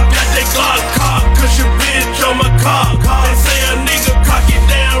 Got that Glock cock, cause your bitch on my car. They say a nigga cocky,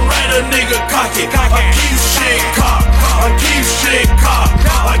 damn right a nigga cocky. I keep shit cocked, I keep shit cocked.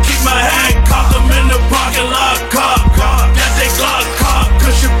 I keep my head cocked, I'm in the parking lot, car. Got that Glock cock,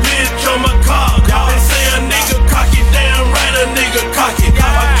 cause your bitch on my car. They say a nigga cocky, damn right a nigga cocky.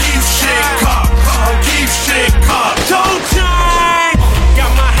 I keep shit cocked, I keep shit cocked. Toe time!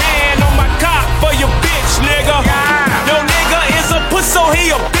 Got my hand on my cock for your bitch, nigga. Yo, nigga is a puss, so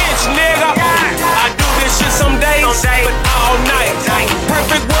he a bitch, nigga. I do this shit some days, but all night.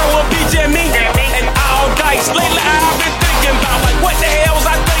 Perfect world will be just me and all dice. Lately I've been thinking about, like, what the hell was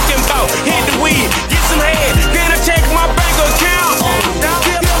I thinking about? Hit the weed, get some head, then I check my bank account.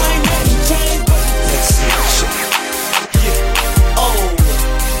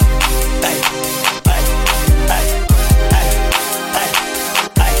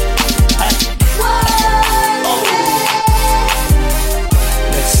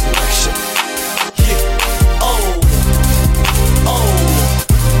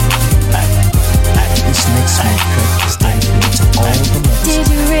 Did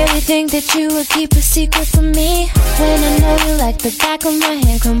you really think that you would keep a secret from me? When I know you like the back of my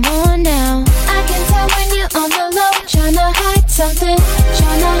hand, come on now. I can tell when you're on the low, tryna hide something,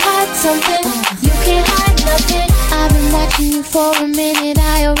 You can't hide nothing. I've been watching you for a minute,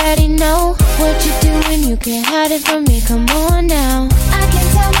 I already know what you're doing, you can't hide it from me, come on now. I can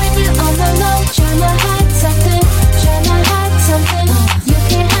tell when you're on the low, tryna hide something, You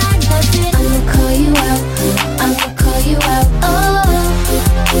can't hide nothing. I'ma call you out, oh. I'ma call you out, oh.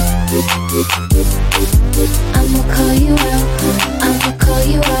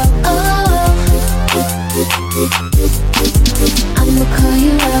 I'ma call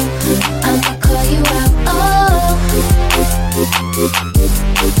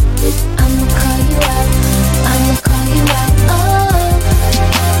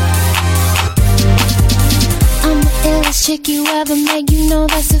chick you ever met, you know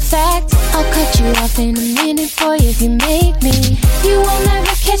that's a fact. I'll cut you off in a minute, boy, if you make me. You will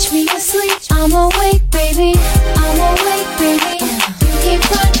never catch me asleep. I'm awake, baby. I'm awake, baby. You keep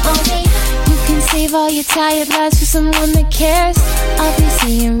front on me. You can save all your tired lives for someone that cares. I'll be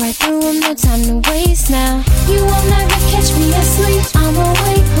seeing right through them, no time to waste now. You will never catch me asleep. I'm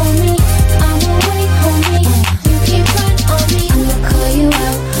awake, homie. I'm awake, homie. You keep front on me. I'ma call you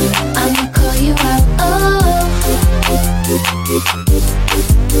out. I'ma call you out. Oh.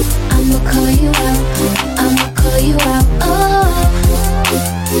 I'ma call you out. I'ma call you out. Oh.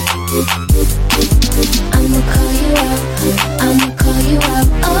 I'ma call you out. I'ma call you out.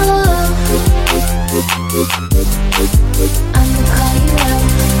 Oh. I'ma call you out.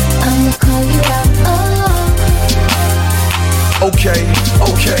 I'ma call you out. Oh. Okay,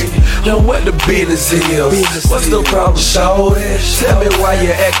 now what the business is? What's the problem, shorty? Tell me why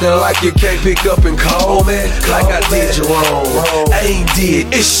you acting like you can't pick up and call me. Like I did you wrong, I ain't did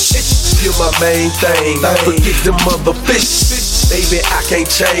ish. You're my main thing, forget them other fish. Baby, I can't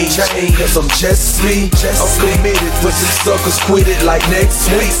change, cause I'm just me. I'm committed, but some suckers quit it like next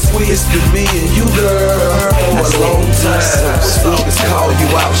week. It's been me and you, girl, for a long time. Niggas call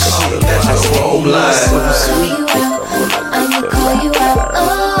you out, shit, that's the wrong line. I'ma call you out, oh.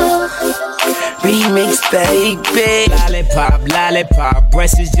 Remix, baby. Lollipop, lollipop,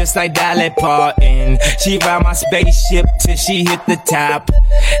 breasts is just like Dolly Parton. She ride my spaceship till she hit the top.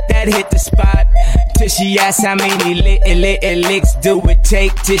 That hit the spot till she asks how many licks do it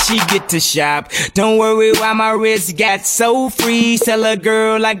take till she get to shop. Don't worry why my wrist got so free. Tell a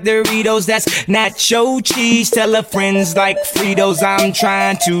girl like Doritos, that's nacho cheese. Tell her friends like Fritos, I'm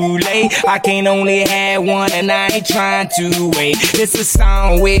trying to lay. I can't only have one and I ain't trying to wait. It's a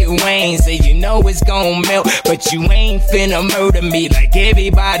song with Wayne, so you know it's gon' melt, but you ain't finna murder me like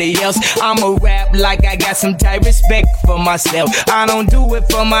everybody else. I'ma rap like I got some type respect for myself. I don't do it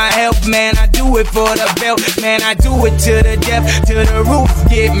for my health, man, I do it for the belt. Man, I do it to the depth, to the roof.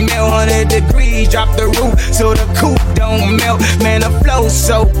 Get melt 100 degrees, drop the roof so the coupe don't melt. Man, the flow's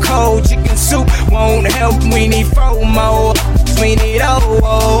so cold, chicken soup won't help. We need FOMO, we need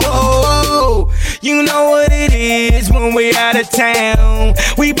oh. You know what it is when we out of town.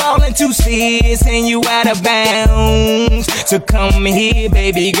 We ballin' 2 seats and you out of bounds. So come here,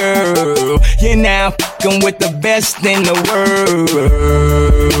 baby girl. You're now fucking with the best in the world.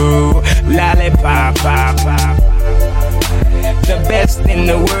 Lollipop, pop, pop. The best in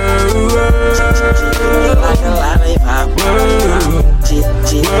the world. Like a lollipop, world.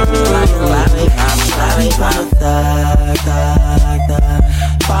 Like a lollipop,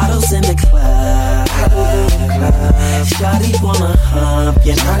 bottles in the club. Shawty wanna hump,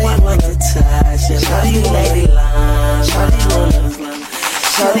 you know I like to touch. You know you lady love, shawty wanna flunk.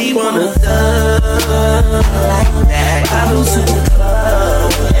 Shawty wanna thug like that. Bottles in the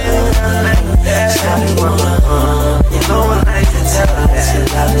club, yeah, like that. Shawty wanna hump, you know I like to touch. You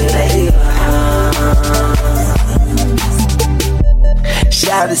know you lady love.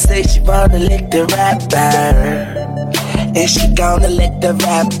 Shawty say she wanna lick the rapper. And she gonna let the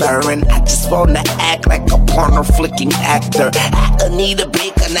rap burn. I just wanna act like a porno flicking actor. I need a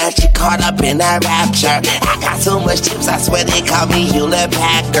baker, now she caught up in that rapture. I got so much chips, I swear they call me Hewlett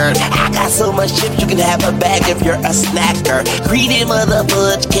Packard. I got so much chips, you can have a bag if you're a snacker. Greedy mother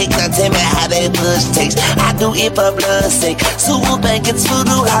fudge cake, now tell me how that fudge tastes. I do it for blood's sake. Super bank, it's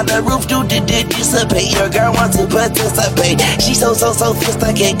voodoo, how the roof do dissipate. Your girl wants to participate. She so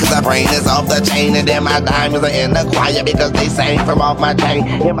sophisticated, cause her brain is off the chain. And then my diamonds are in the choir because they sang from off my chain.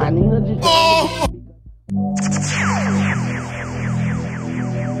 And my Nina just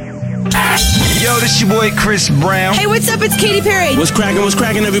Yo, this your boy Chris Brown. Hey, what's up? It's Katy Perry. What's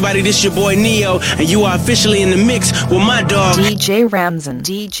cracking, everybody? This your boy Neo, and you are officially in the mix with my dog DJ Ramson.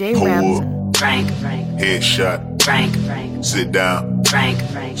 DJ Ramson. Frank. Headshot. Frank. Sit down. Frank.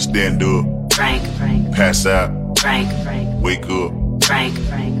 Stand up. Frank. Pass out. Frank. Wake up. Frank.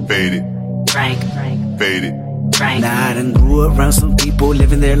 Fade it. Frank. Fade it. Nah, I done grew around some people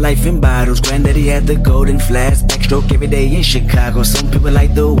living their life in bottles. Granddaddy had the golden flask, backstroke every day in Chicago. Some people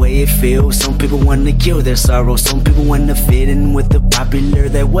like the way it feels. Some people wanna kill their sorrow. Some people wanna fit in with the popular.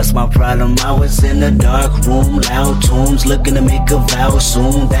 That was my problem. I was in a dark room, loud tunes, looking to make a vow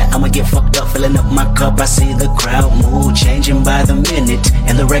soon that I'ma get fucked up, filling up my cup. I see the crowd mood changing by the minute,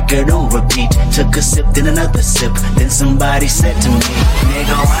 and the record on repeat. Took a sip, then another sip. Then somebody said to me,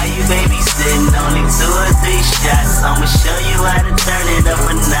 nigga, why you babysitting? Only 2 or 3 shots. I'ma show you how to turn it up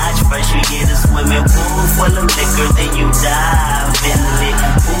a notch. First you get a swimming pool full of liquor, then you dive in it.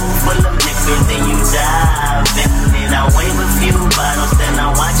 Pool full of liquor, then you dive in it. I wave a few bottles, then I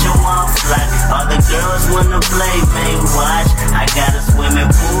watch them all fly. All the girls wanna play, man, watch. I got a swimming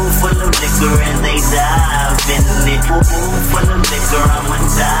pool full of liquor and they dive in it. Pool full of liquor, I'ma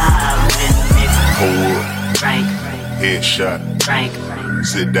dive in it. Hold up. Drink. Headshot. Drink.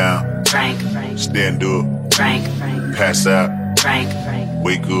 Sit down. Drink. Stand up. Drink. Pass out. Drink.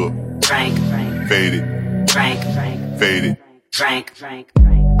 Wake up. Drink. Fade it. Drink. Fade it. Drink.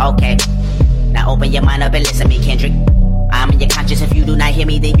 Okay, now open your mind up and listen to me, Kendrick. I'm in your conscience. If you do not hear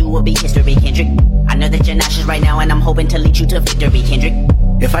me, then you will be history, Kendrick. I know that you're nauseous right now, and I'm hoping to lead you to victory, Kendrick.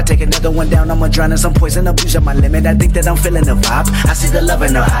 If I take another one down, I'ma drown in some poison, abuse of my limit. I think that I'm feeling the vibe. I see the love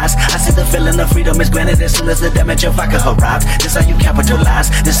in her eyes. I see the feeling of freedom is granted as soon as the damage of vodka arrives. This how you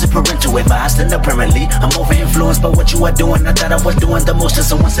capitalize. This is parental advice. And apparently, I'm over influenced by what you are doing. I thought I was doing the most, and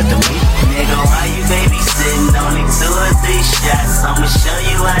someone said to me, nigga, why you babysitting? Only 2 or 3 shots. I'ma show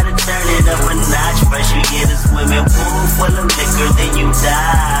you how to turn it up a notch. First you get a swimming pool full of liquor, then you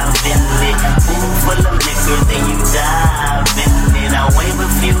dive in it. Pool full of liquor, then you dive in it. I wave a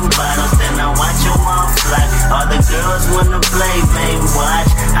few bottles, then I watch them all fly. All the girls wanna play, man,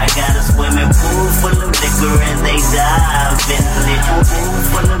 watch. I got a swimming pool full of liquor and they dive in it. Pool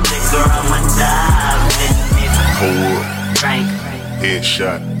full of liquor, I'ma dive in it. Hold up. Drink.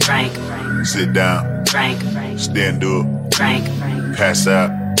 Headshot. Drink. Sit down. Drink. Stand up. Drink. Pass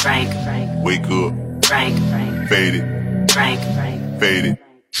out. Drink. Wake up. Drink. Fade it. Drink. Fade it.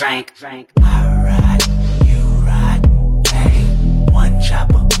 Drink. I ride, you ride, bang. 1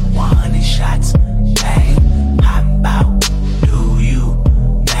 chopper, 100 shots, bang. How about do you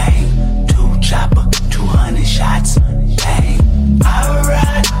bang? 2 chopper, 200 shots, bang. I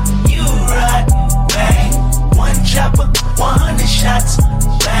ride, you ride, bang. 1 chopper, 100 shots,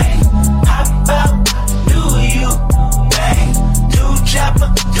 bang. How about do you bang? 2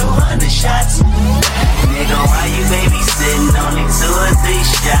 chopper, 200 shots, bang. Nigga, why you babysitting? Only 2 or 3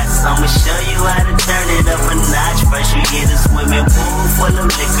 shots. I'ma show you how to turn it up a notch. First you get a swimming pool full of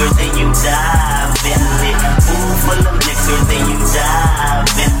liquor, then you dive in it. Pool full of liquor, then you dive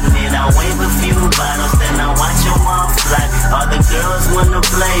in it. I wave a few bottles, then I watch them all fly. All the girls wanna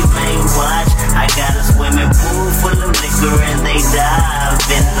play, man, watch. I got a swimming pool full of liquor and they dive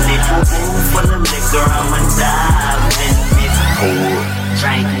in it. Pool full of liquor, I'ma dive in it. Hold up.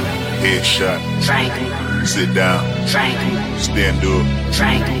 Drink. Headshot. Drink. Sit down. Drink. Stand up.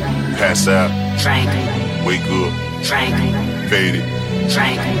 Drink. Pass out. Drink. Wake up. Drink. Fade it.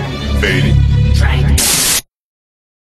 Drink. Fade it. Drink.